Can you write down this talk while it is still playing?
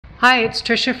Hi, it's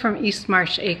Tricia from East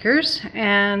Marsh Acres,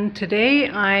 and today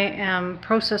I am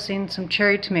processing some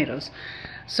cherry tomatoes.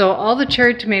 So all the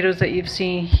cherry tomatoes that you've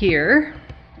seen here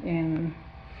in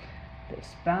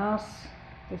this vase,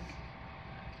 this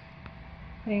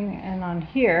thing, and on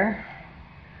here,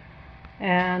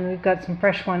 and we've got some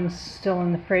fresh ones still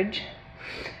in the fridge,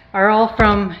 are all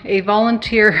from a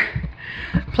volunteer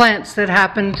plants that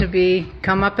happen to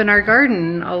come up in our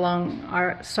garden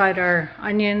alongside our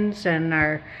onions and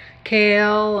our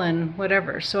kale and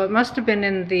whatever. So it must have been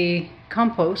in the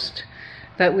compost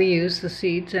that we used, the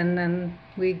seeds, and then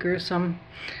we grew some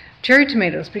cherry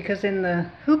tomatoes, because in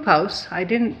the hoop house I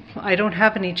don't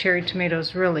have any cherry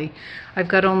tomatoes really. I've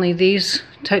got only these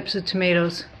types of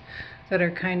tomatoes that are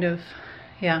kind of,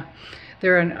 yeah,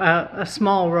 they're a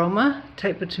small Roma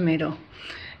type of tomato.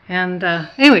 And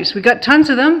anyways, we got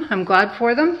tons of them. I'm glad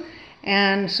for them.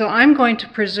 And so I'm going to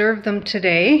preserve them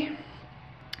today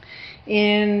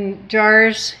in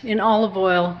jars in olive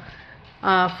oil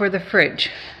for the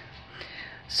fridge.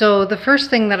 So the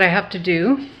first thing that I have to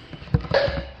do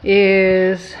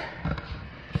is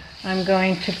I'm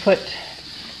going to put,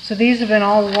 so these have been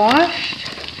all washed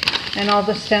and all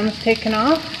the stems taken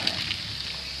off.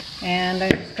 And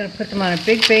I'm just going to put them on a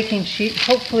big baking sheet.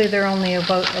 Hopefully they're only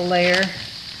about a layer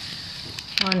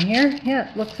on here.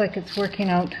 Yeah, it looks like it's working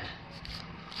out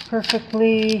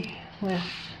perfectly with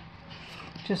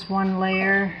just one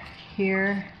layer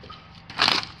here.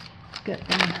 Get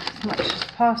them as much as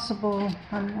possible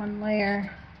on one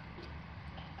layer.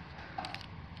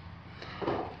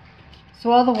 So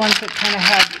all the ones that kind of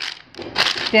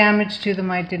had damage to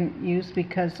them I didn't use,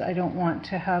 because I don't want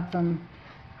to have them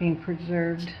being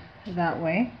preserved that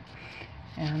way.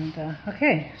 And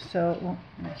okay, so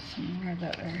there's some more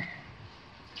that are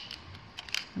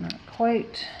not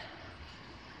quite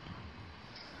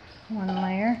one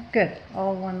layer. Good,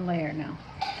 all one layer now.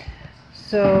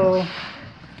 So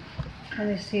let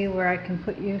me see where I can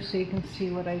put you so you can see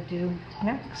what I do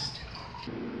next.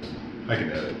 I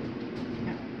can edit.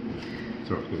 Yeah.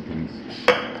 Sort of things.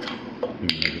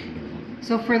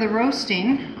 So for the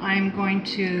roasting, I'm going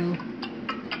to,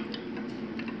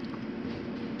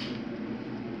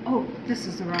 oh, this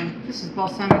is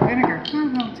balsamic vinegar. Oh,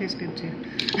 no, it tastes good too.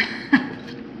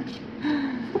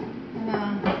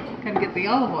 Gotta get the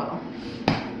olive oil.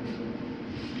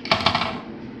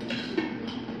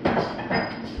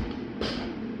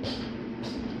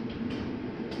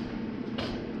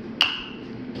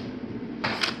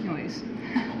 Anyways.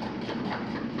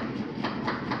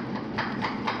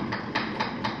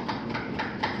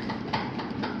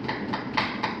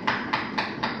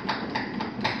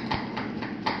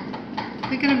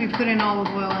 They're going to be put in olive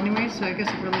oil anyway, so I guess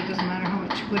it really doesn't matter how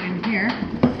much you put in here.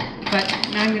 But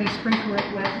now I'm going to sprinkle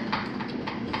it with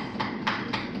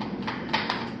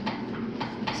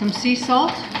some sea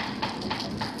salt.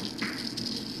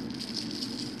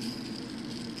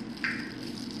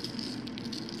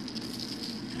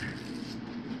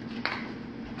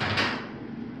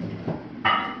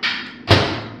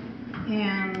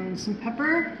 And some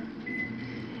pepper.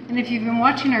 And if you've been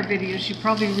watching our videos, you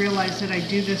probably realize that I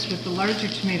do this with the larger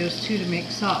tomatoes too, to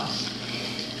make sauce.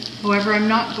 However, I'm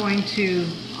not going to,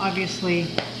 obviously,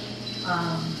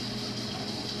 I'm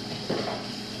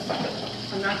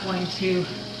not going to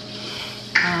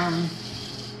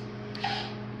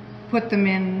put them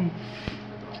in,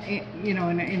 you know,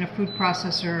 in a food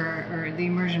processor or the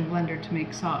immersion blender to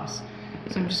make sauce.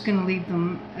 So I'm just going to leave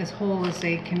them as whole as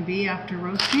they can be after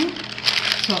roasting.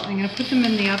 So I'm going to put them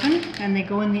in the oven, and they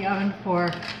go in the oven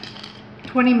for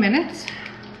 20 minutes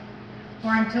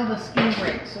or until the skin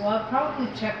breaks. So I'll probably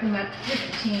check them at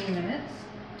 15 minutes.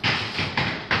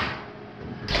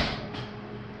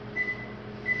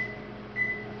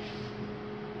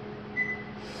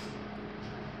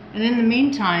 And in the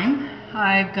meantime,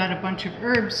 I've got a bunch of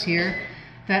herbs here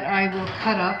that I will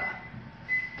cut up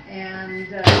and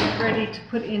get ready to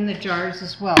put in the jars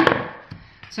as well.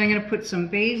 So I'm going to put some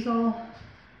basil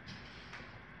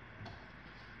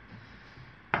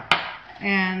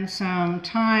and some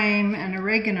thyme and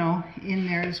oregano in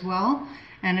there as well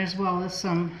as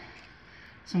some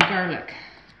garlic.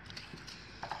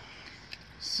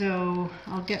 So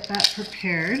I'll get that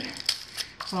prepared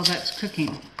while that's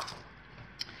cooking.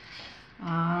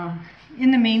 In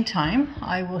the meantime,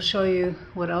 I will show you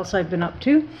what else I've been up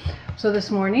to. So this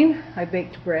morning I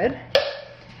baked bread,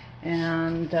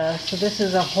 and so this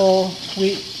is a whole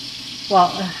wheat, well,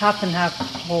 half and half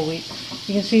whole wheat.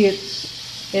 You can see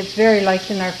it's very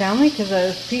liked in our family because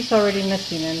there's a piece already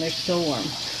missing and they're still warm.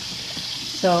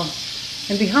 So,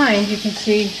 and behind you can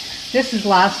see this is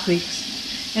last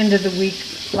week's, end of the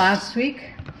week last week.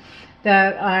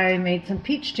 that I made some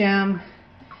peach jam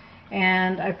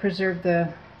and I preserved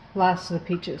the last of the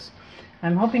peaches.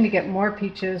 I'm hoping to get more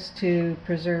peaches to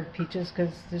preserve peaches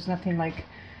because there's nothing like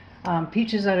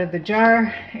peaches out of the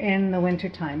jar in the winter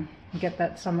time. You get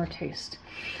that summer taste.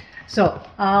 So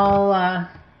I'll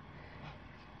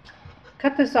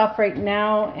cut this off right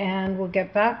now and we'll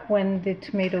get back when the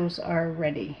tomatoes are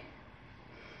ready.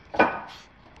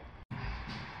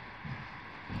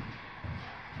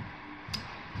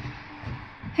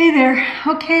 Hey there.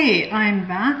 Okay, I'm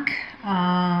back.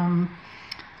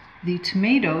 The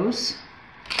tomatoes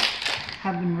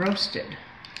have been roasted.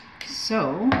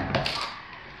 So,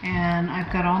 and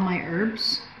I've got all my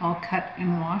herbs all cut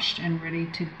and washed and ready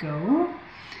to go.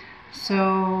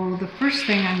 So the first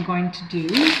thing I'm going to do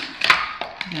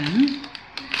then,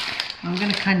 I'm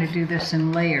going to kind of do this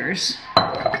in layers.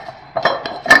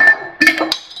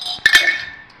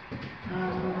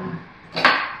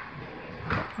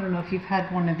 I don't know if you've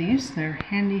had one of these. They're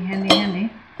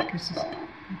handy because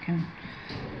you can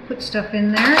put stuff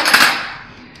in there.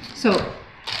 So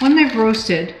when they've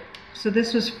roasted, so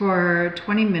this was for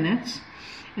 20 minutes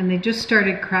and they just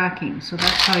started cracking. So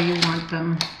that's how you want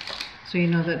them, so you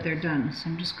know that they're done.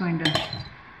 So I'm just going to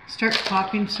start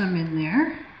popping some in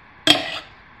there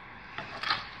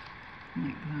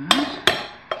like that.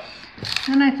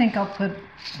 And I think I'll put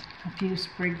a few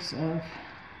sprigs of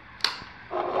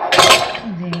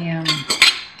the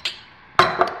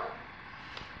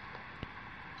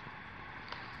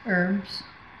herbs,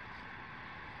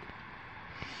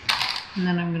 and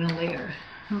then I'm going to layer,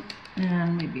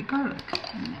 and maybe garlic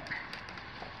in there,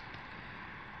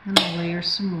 and I'll layer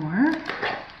some more.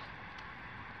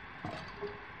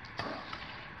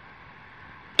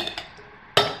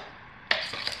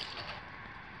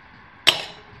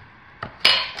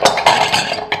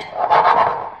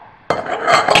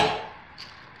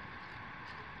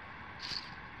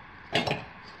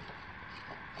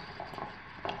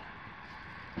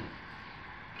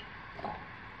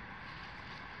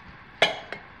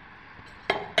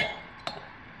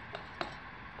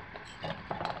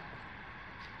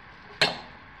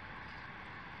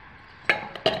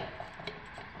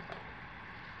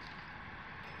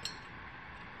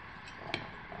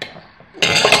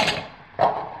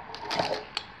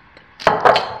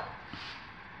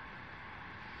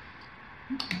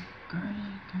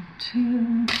 Garlic or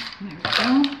two. There we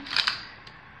go.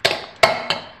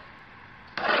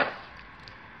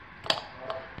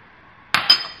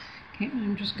 Okay,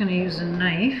 I'm just going to use a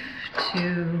knife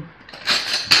to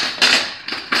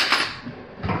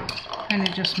kind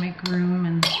of just make room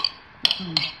and put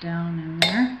them down in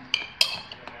there.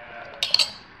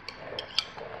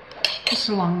 Just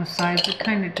along the sides, it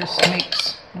kind of just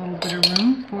makes a little bit of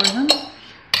room for them.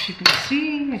 As you can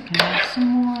see, I can add some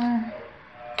more.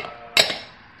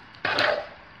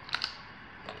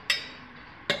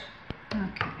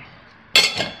 Okay, I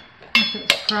think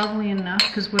that's probably enough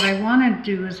because what I want to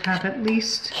do is have at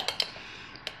least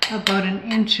about an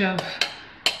inch of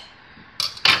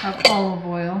olive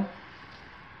oil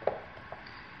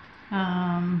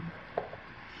on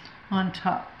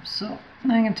top. So I'm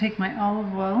going to take my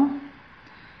olive oil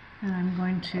and I'm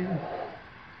going to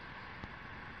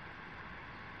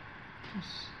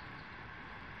just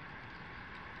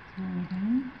throw it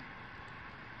in.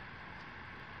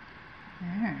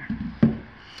 There.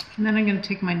 And then I'm going to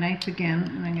take my knife again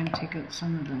and I'm going to take out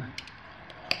some of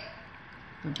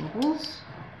the bubbles.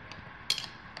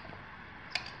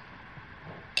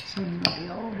 So the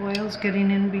olive oil's getting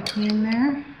in between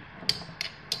there.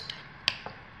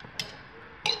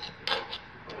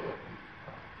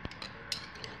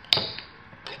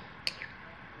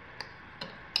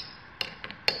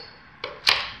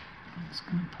 I'm just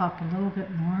going to pop a little bit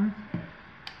more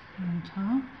on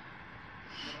top.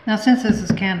 Now since this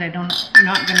is canned,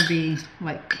 not going to be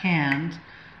like canned.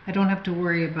 I don't have to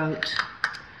worry about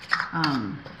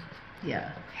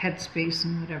headspace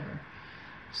and whatever.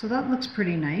 So that looks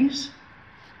pretty nice,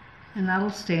 and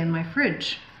that'll stay in my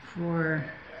fridge for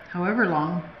however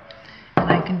long,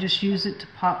 and I can just use it to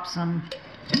pop some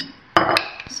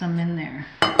in there.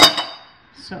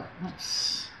 So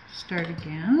let's start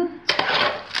again.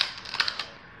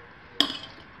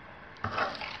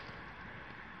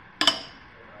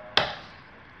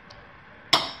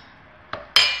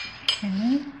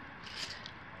 Okay,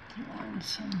 throw in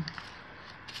some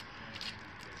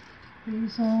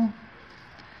basil,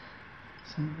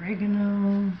 some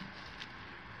oregano,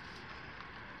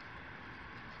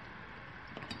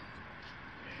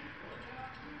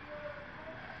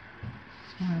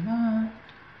 more of that,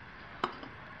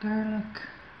 garlic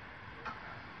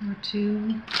or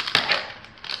two,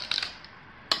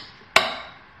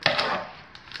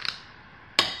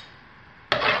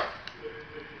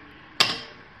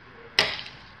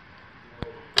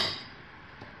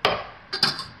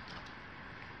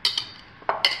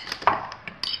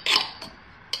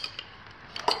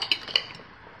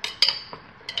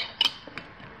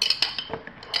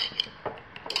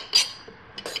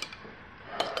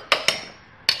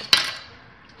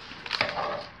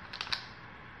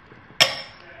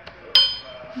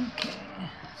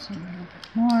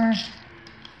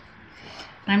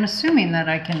 I'm assuming that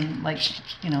I can, like,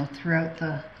 you know, throughout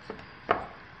the,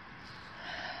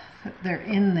 that they're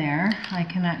in there, I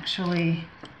can actually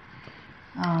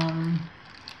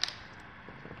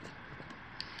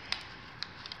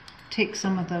take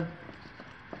some of the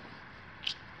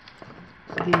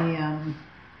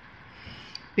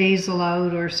basil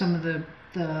out, or some of the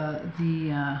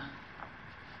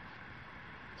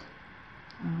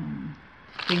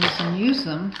things, and use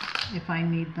them if I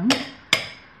need them.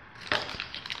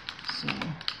 So, okay,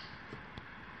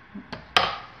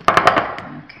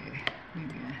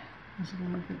 maybe I was a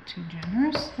little bit too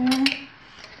generous there.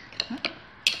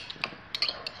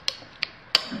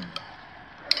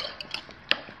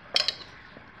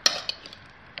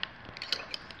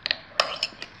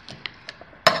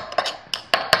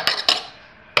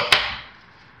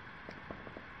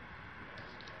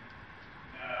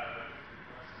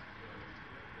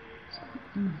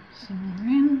 Some more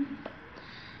in.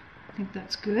 I think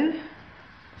that's good.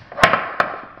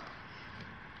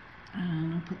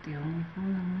 And I'll put the olive oil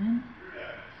in.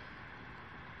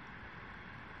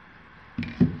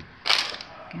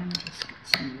 Again, just get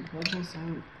some of the bubbles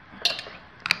out.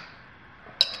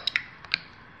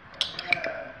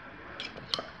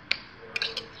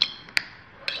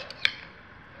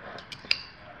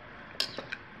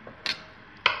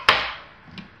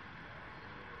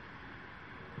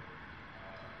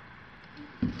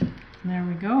 There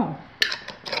we go.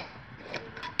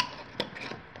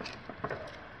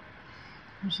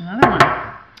 There's another one.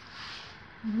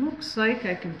 It looks like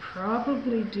I can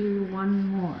probably do one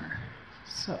more.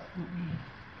 So let me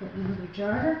put another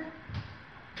jar.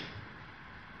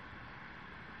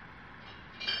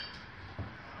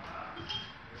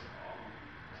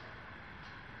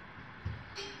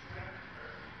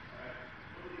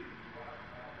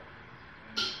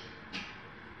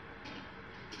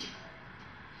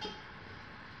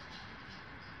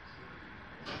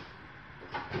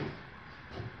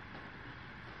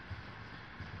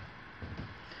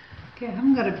 Okay, I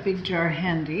haven't got a big jar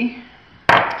handy,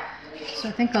 so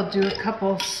I think I'll do a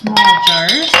couple small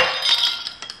jars.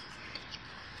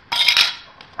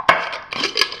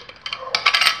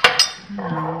 And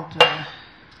I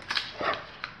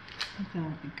think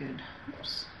that'll be good.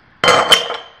 Oops.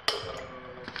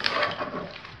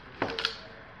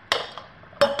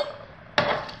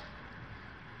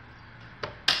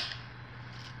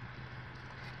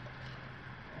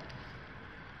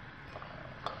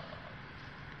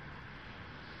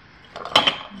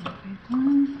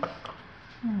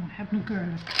 Oh, I have no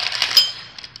garlic.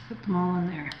 Put them all in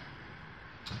there.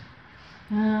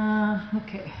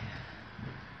 Okay.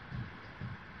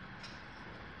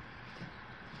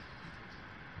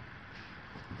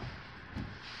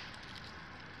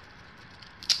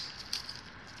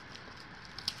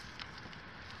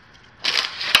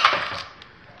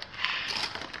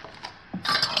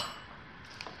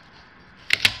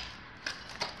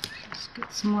 Let's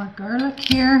get some more garlic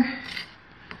here.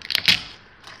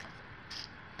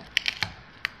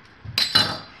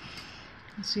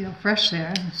 See how fresh they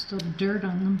are. There's still dirt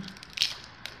on them.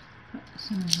 But as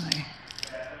soon as I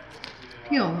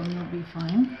peel them, they'll be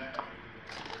fine.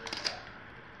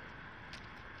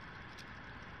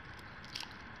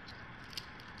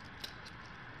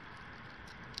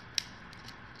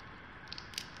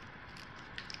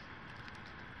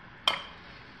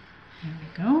 There we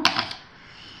go.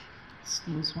 That's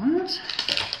those ones.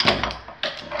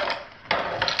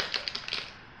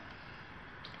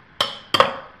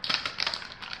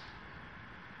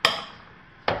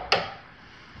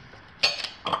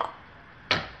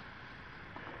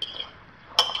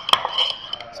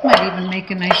 Might even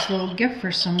make a nice little gift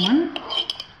for someone.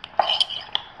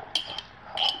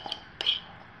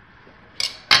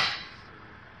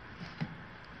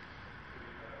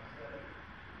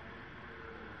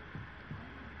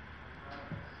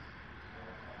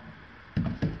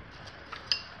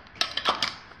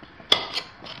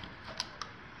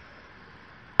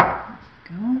 There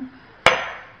we go.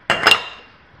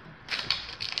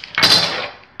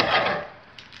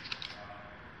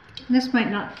 This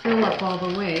might not fill up all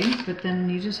the way, but then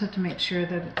you just have to make sure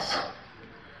that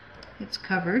it's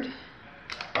covered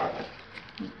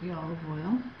with the olive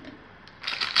oil.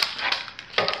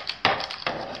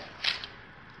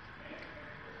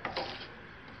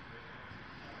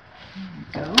 There we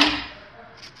go.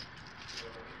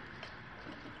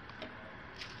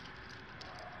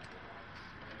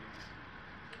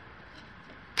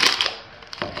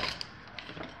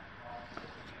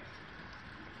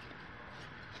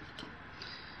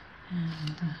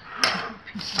 And a couple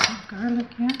pieces of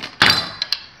garlic here.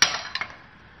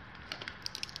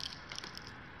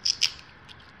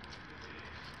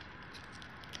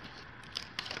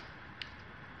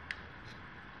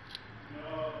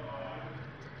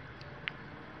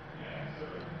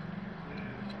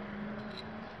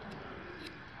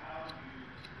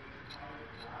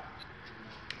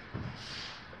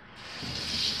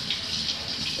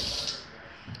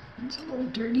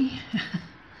 bit dirty.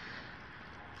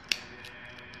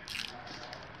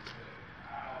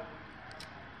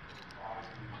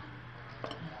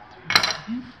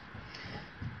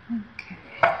 Okay.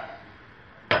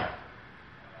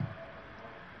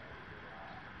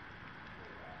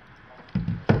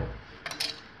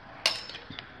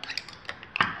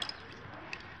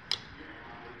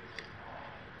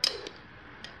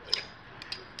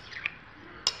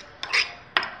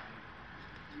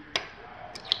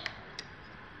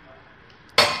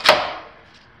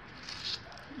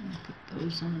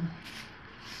 Those on,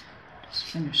 just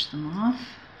finish them off.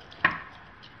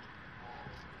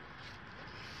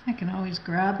 I can always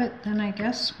grab it then, I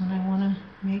guess, when I want to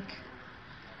make.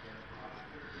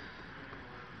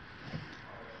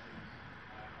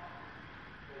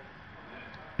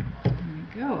 There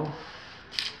we go.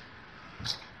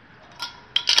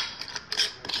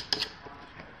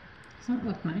 Doesn't that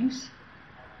look nice?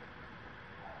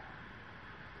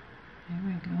 There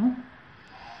we go.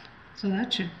 So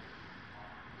that should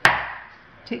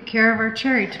take care of our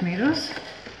cherry tomatoes,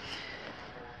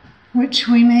 which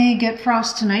we may get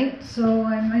frost tonight, so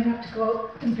I might have to go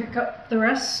out and pick up the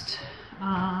rest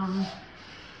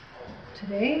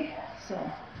today.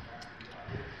 So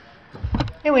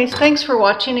anyways, thanks for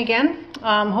watching again.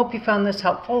 Hope you found this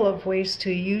helpful of ways to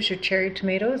use your cherry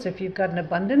tomatoes if you've got an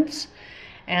abundance.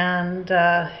 And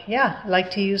yeah, I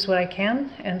like to use what I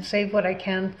can and save what I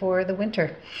can for the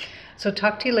winter. So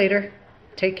talk to you later.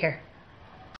 Take care.